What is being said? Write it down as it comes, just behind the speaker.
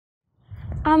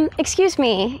Excuse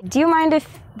me, do you mind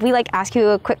if we ask you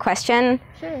a quick question?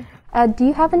 Sure. Do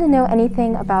you happen to know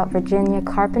anything about Virginia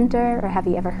Carpenter, or have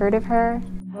you ever heard of her?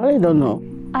 I don't know.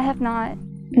 I have not.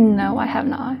 No, I have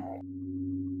not.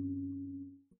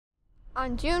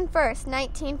 On June 1st,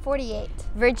 1948,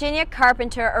 Virginia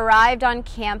Carpenter arrived on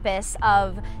campus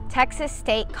of Texas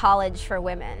State College for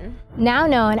Women, now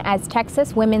known as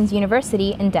Texas Women's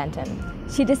University in Denton.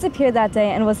 She disappeared that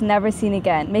day and was never seen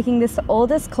again, making this the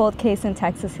oldest cold case in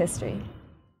Texas history.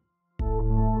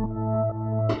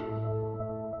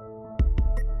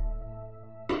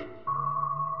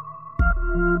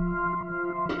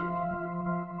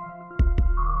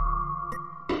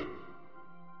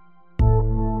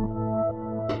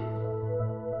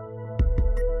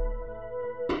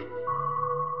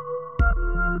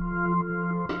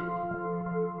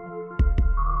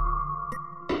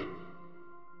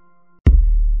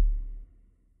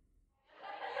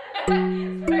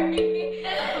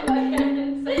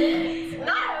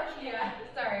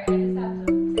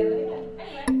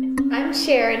 I'm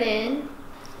Sheridan.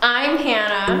 I'm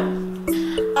Hannah.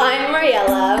 I'm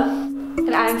Mariella.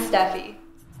 And I'm Steffi.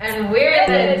 And we're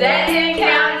the Denton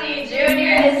County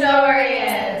Junior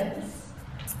Historians.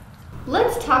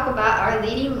 Let's talk about our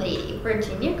leading lady,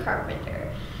 Virginia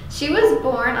Carpenter. She was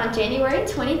born on January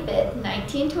 25th,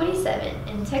 1927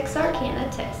 in Texarkana,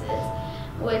 Texas,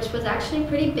 which was actually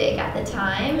pretty big at the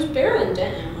time. It was bigger than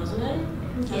Denton, wasn't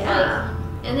it? Yeah.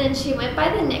 And then she went by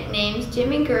the nicknames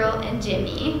Jimmy Girl and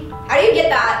Jimmy. How do you get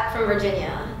that from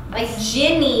Virginia? Like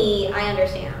Jimmy, I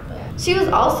understand. But. She was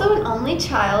also an only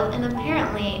child and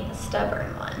apparently a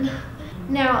stubborn one.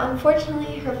 Now,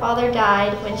 unfortunately, her father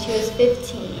died when she was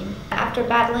 15 after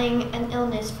battling an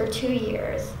illness for 2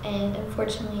 years, and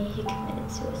unfortunately, he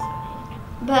committed suicide.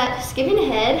 But skipping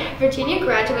ahead, Virginia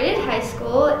graduated high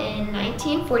school in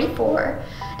 1944,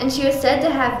 and she was said to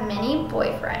have many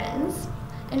boyfriends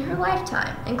in her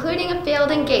lifetime, including a failed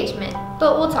engagement,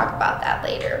 but we'll talk about that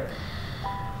later.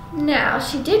 Now,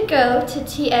 she did go to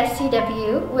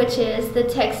TSCW, which is the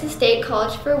Texas State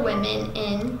College for Women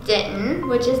in Denton,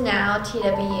 which is now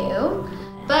TWU,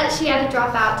 but she had to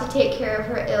drop out to take care of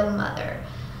her ill mother.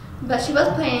 But she was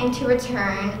planning to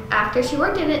return after she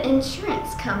worked at an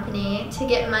insurance company to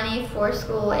get money for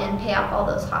school and pay off all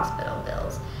those hospital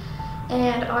bills.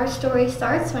 And our story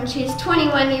starts when she's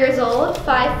 21 years old,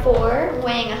 5'4",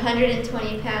 weighing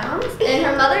 120 pounds, and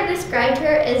her mother described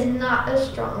her as not a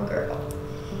strong girl.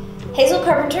 Hazel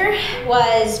Carpenter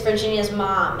was Virginia's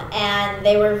mom, and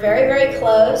they were very, very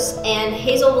close, and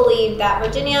Hazel believed that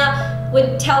Virginia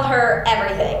would tell her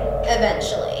everything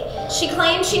eventually. She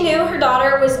claimed she knew her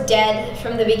daughter was dead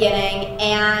from the beginning,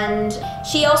 and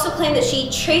she also claimed that she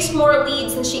traced more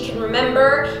leads than she could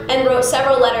remember and wrote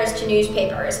several letters to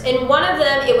newspapers. In one of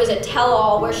them, it was a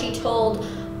tell-all where she told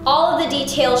all of the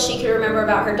details she could remember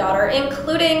about her daughter,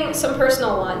 including some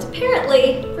personal ones.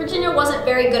 Apparently, Virginia wasn't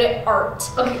very good at art.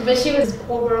 Okay, but she was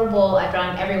horrible at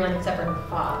drawing everyone except for her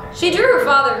father. She drew her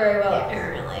father very well,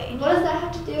 apparently. What does that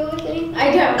have to do with anything? I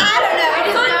don't know. I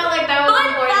just felt like that was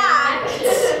important.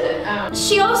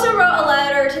 She also wrote a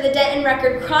letter to the Denton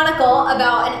Record Chronicle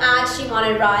about an ad she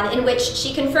wanted run, in which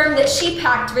she confirmed that she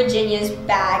packed Virginia's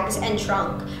bags and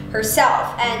trunk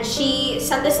herself. And she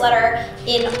sent this letter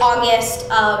in August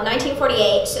of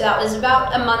 1948, so that was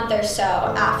about a month or so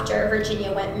after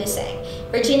Virginia went missing.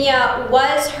 Virginia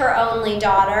was her only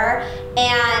daughter,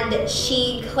 and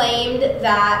she claimed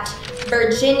that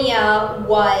Virginia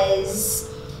was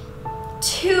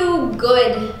too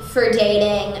good for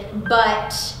dating,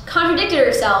 but contradicted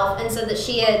herself and said that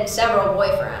she had several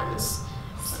boyfriends.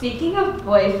 Speaking of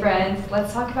boyfriends,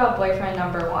 let's talk about boyfriend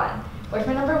number one.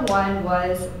 Boyfriend number one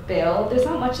was Bill. There's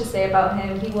not much to say about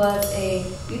him. He was a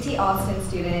UT Austin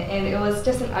student, and it was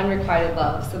just an unrequited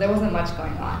love, so there wasn't much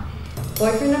going on.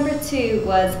 Boyfriend number two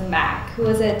was Mac, who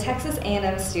was a Texas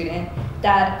A&M student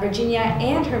that Virginia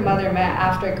and her mother met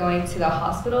after going to the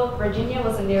hospital. Virginia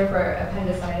was in there for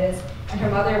appendicitis, and her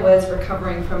mother was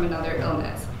recovering from another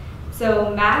illness.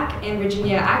 So Mac and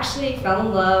Virginia actually fell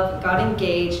in love, got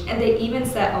engaged, and they even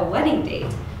set a wedding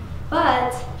date.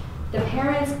 But the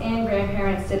parents and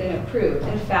grandparents didn't approve.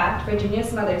 In fact,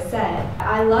 Virginia's mother said,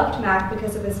 "I loved Mac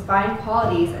because of his fine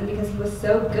qualities and because he was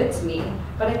so good to me,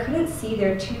 but I couldn't see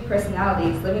their two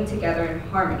personalities living together in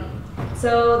harmony."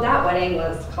 So that wedding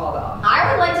was called off.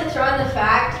 I would like to throw in the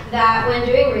fact that when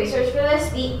doing research for this,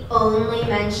 the only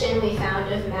mention we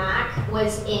found of Mac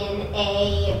was in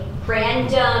a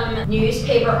random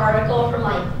newspaper article from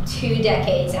like 2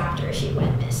 decades after she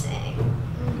went missing.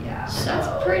 Yeah. So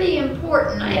that's pretty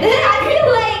important. I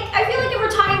feel like if we're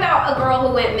talking about a girl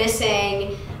who went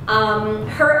missing,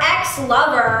 Her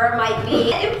ex-lover might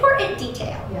be an important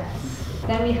detail. Yes.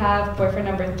 Then we have boyfriend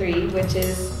number 3, which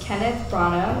is Kenneth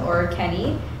Branham, or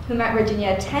Kenny, who met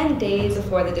Virginia 10 days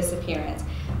before the disappearance.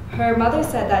 Her mother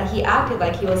said that he acted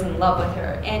like he was in love with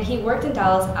her, and he worked in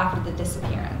Dallas after the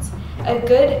disappearance. A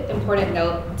good important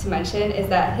note to mention is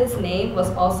that his name was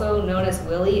also known as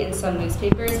Willie in some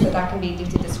newspapers, but that can be due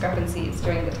to discrepancies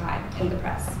during the time in the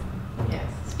press. Yes.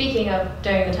 Speaking of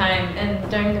during the time and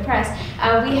during the press,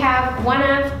 we have one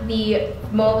of the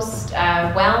most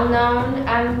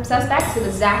well-known suspects, who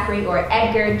was Zachary, or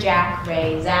Edgar Jack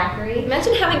Ray Zachary.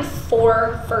 Imagine having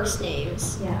 4 first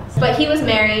names. Yes. But he was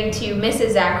married to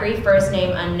Mrs. Zachary, first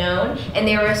name unknown, and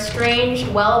they were estranged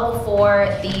well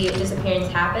before the disappearance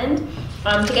happened.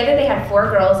 Together they had 4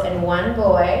 girls and 1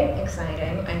 boy,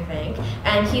 exciting, I think,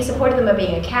 and he supported them by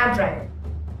being a cab driver.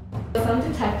 Some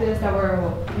detectives that were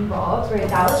involved were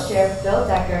Dallas Sheriff Bill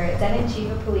Decker, Denton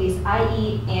Chief of Police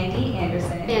I.E. Andy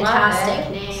Anderson. Fantastic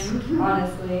name.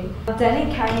 Honestly.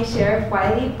 Denton County Sheriff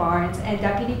Wiley Barnes, and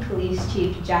Deputy Police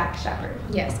Chief Jack Shepard.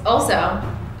 Yes. Also,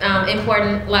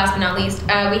 important, last but not least,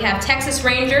 we have Texas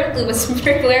Ranger Louis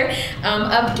Rickler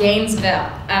of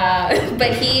Gainesville.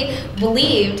 But he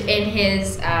believed in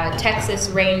his Texas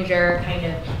Ranger kind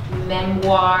of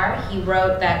memoir. He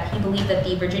wrote that he believed that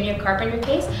the Virginia Carpenter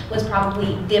case was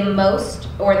probably the most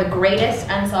or the greatest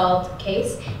unsolved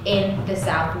case in the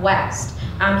Southwest.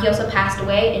 He also passed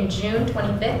away in June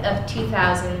 25th of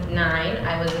 2009.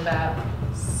 I was about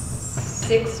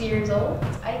 6 years old,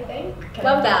 I think.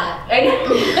 Love that.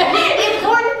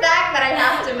 Important fact that I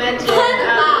have to mention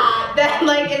that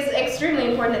is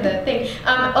extremely important to the thing.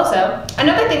 Also,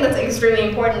 another thing that's extremely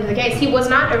important to the case, he was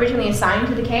not originally assigned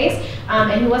to the case,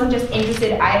 and he wasn't just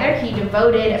interested either. He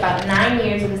devoted about 9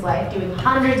 years of his life doing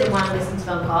hundreds of long-distance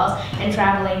phone calls and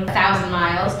traveling 1,000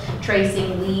 miles,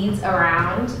 tracing leads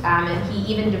around, and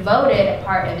he even devoted a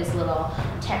part of his little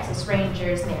Texas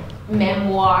Rangers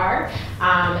memoir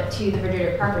to the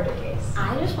Virginia Carpenter case.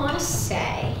 I just want to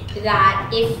say that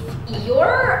if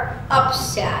you're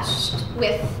obsessed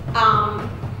with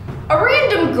a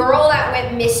random girl that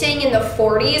went missing in the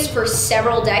 40s for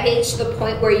several decades to the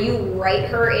point where you write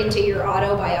her into your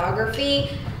autobiography,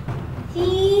 I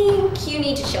think you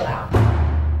need to chill out.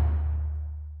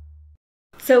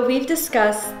 So we've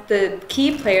discussed the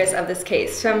key players of this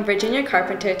case, from Virginia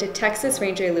Carpenter to Texas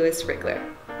Ranger Louis Rickler.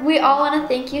 We all want to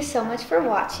thank you so much for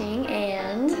watching,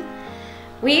 and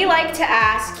we like to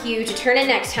ask you to turn in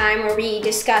next time where we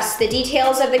discuss the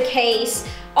details of the case,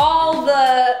 all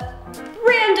the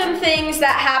random things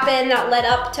that happened that led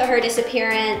up to her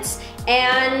disappearance,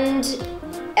 and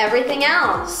everything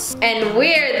else. And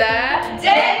we're the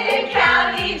Denton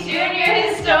County Junior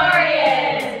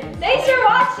Historians. Thanks for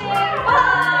watching.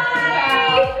 Bye!